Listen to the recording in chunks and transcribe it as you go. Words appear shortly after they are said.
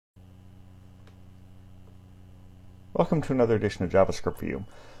Welcome to another edition of JavaScript for You.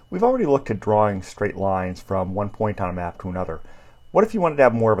 We've already looked at drawing straight lines from one point on a map to another. What if you wanted to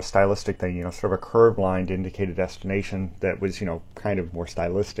have more of a stylistic thing, sort of a curved line to indicate a destination that was, kind of more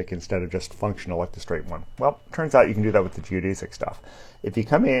stylistic instead of just functional like the straight one? Well, it turns out you can do that with the geodesic stuff. If you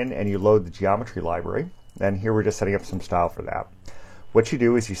come in and you load the geometry library, then here we're just setting up some style for that. What you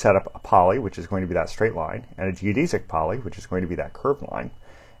do is you set up a poly, which is going to be that straight line, and a geodesic poly, which is going to be that curved line.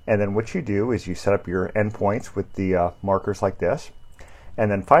 And then what you do is you set up your endpoints with the markers like this.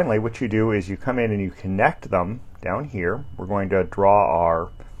 And then finally what you do is you come in and you connect them down here. We're going to draw our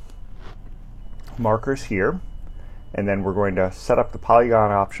markers here. And then we're going to set up the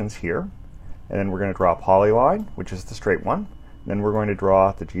polygon options here. And then we're going to draw a polyline, which is the straight one. And then we're going to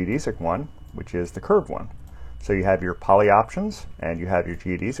draw the geodesic one, which is the curved one. So you have your poly options and you have your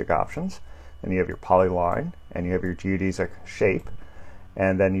geodesic options. And you have your polyline and you have your geodesic shape.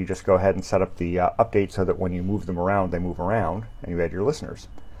 And then you just go ahead and set up the update so that when you move them around, they move around, and you add your listeners.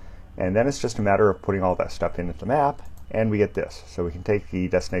 And then it's just a matter of putting all that stuff into the map, and we get this. So we can take the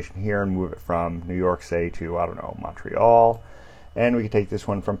destination here and move it from New York, say, to, I don't know, Montreal. And we can take this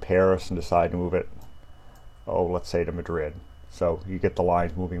one from Paris and decide to move it, let's say to Madrid. So you get the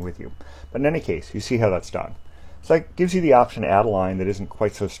lines moving with you. But in any case, you see how that's done. So that gives you the option to add a line that isn't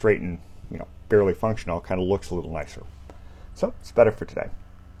quite so straight and, barely functional, kind of looks a little nicer. So it's better for today.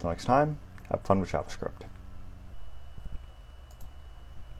 Until next time, have fun with JavaScript.